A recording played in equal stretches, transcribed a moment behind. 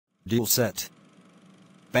Dual set.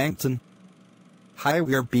 Bangtan. Hi,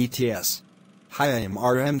 we are BTS. Hi, I am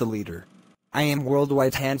RM the leader. I am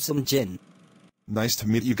worldwide handsome Jin. Nice to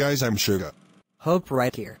meet you guys, I'm Suga. Hope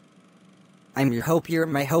right here. I'm your hope, you're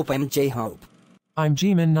my hope, I'm J-Hope. I'm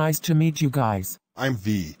Jimin, nice to meet you guys. I'm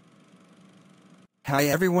V. Hi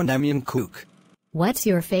everyone, I'm Kook. What's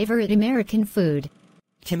your favorite American food?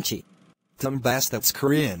 Kimchi. Tumbas, that's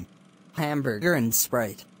Korean. Hamburger and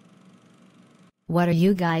Sprite. What are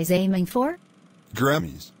you guys aiming for?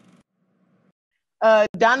 Grammys.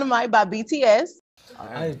 Dynamite by BTS.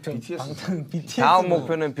 다음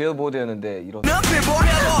목표는 빌보드였는데 이런.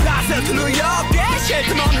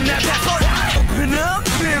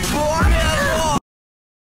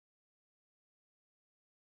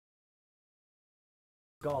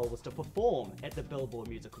 Goal was to perform at the Billboard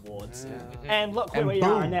Music Awards, and look where we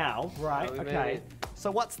are now, right? Okay,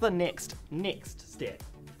 so what's the next step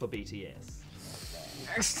for BTS?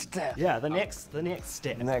 Next step. Yeah, the next step.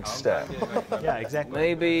 Next step. Yeah, exactly.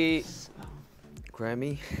 Maybe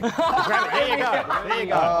Grammy. Grammy. There you go. There you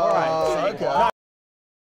go. All right. Okay.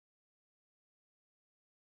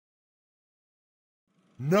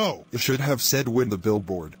 No, you should have said win the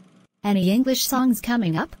Billboard. Any English songs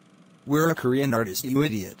coming up? We're a Korean artist, you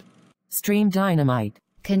idiot. Stream Dynamite.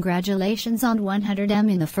 Congratulations on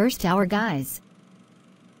 100M in the first hour, guys.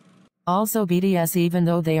 Also BTS, even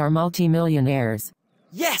though they are multi-millionaires.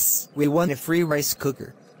 Yes! We won a free rice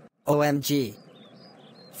cooker. OMG.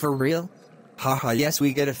 For real? Haha, yes,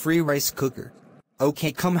 we get a free rice cooker.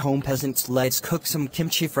 Okay, come home peasants, let's cook some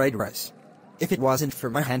kimchi fried rice. If it wasn't for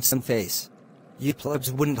my handsome face, you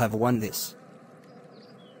plebs wouldn't have won this.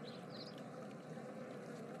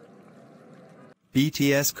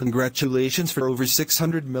 BTS, congratulations for over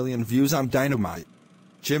 600 million views on Dynamite.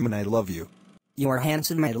 Jimin, I love you. You are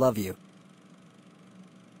handsome, I love you.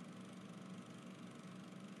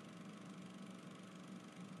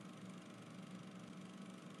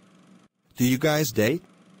 Do you guys date?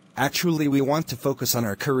 Actually, we want to focus on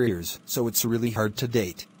our careers, so it's really hard to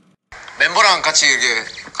date. 멤버랑 같이 이렇게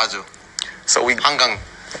가죠. 한강.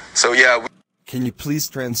 So yeah. Can you please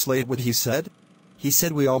translate what he said? He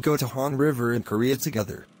said we all go to Han River in Korea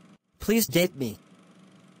together. Please date me.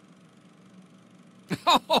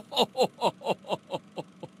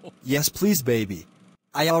 Yes, please, baby.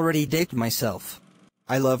 I already date myself.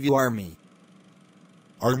 I love you, Army.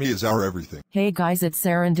 Army is our everything. Hey guys, it's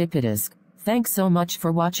Serendipitous. Thanks so much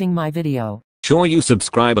for watching my video. Sure you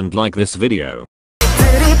subscribe and like this video.